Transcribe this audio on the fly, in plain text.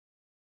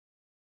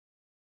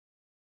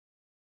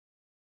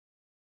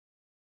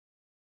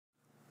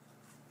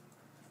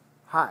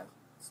Hi,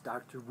 it's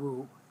Dr.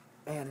 Wu,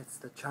 and it's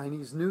the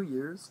Chinese New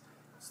Year's.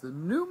 It's the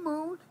new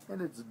moon,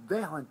 and it's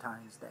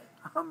Valentine's Day.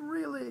 I'm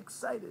really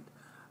excited.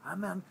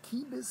 I'm on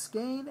Key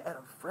Biscayne at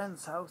a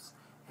friend's house,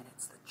 and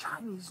it's the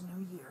Chinese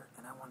New Year,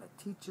 and I want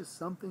to teach you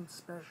something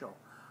special,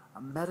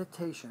 a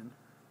meditation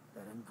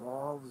that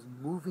involves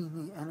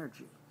moving the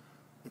energy.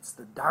 It's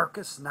the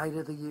darkest night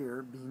of the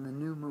year, being the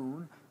new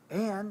moon,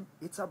 and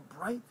it's a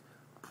bright,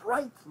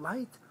 bright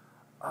light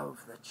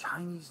of the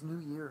Chinese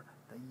New Year,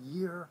 the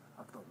year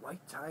of the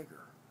white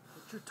tiger.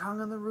 Put your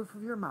tongue on the roof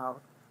of your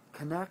mouth,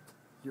 connect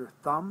your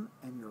thumb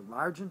and your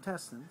large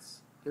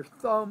intestines, your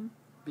thumb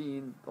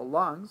being the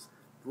lungs,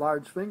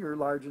 large finger,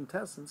 large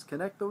intestines,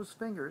 connect those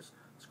fingers.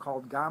 It's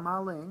called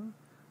Gama Ling.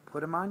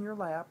 Put them on your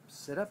lap,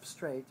 sit up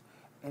straight,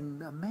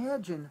 and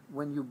imagine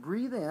when you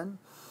breathe in,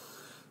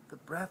 the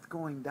breath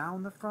going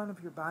down the front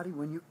of your body.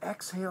 When you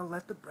exhale,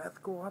 let the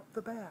breath go up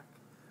the back.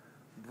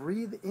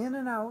 Breathe in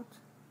and out,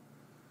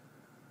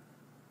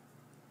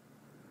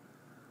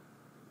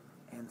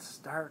 and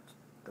start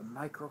the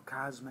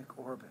microcosmic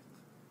orbit.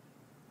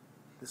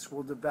 This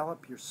will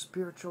develop your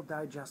spiritual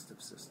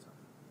digestive system.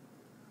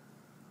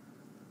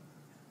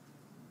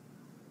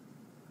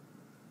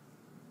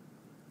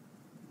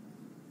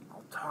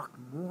 I'll talk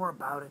more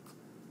about it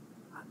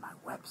on my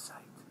website.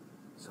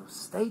 So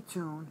stay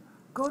tuned.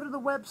 Go to the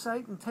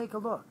website and take a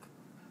look.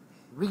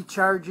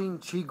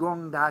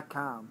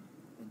 RechargingQigong.com.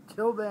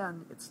 Until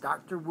then, it's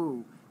Dr.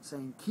 Wu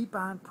saying keep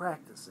on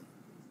practicing.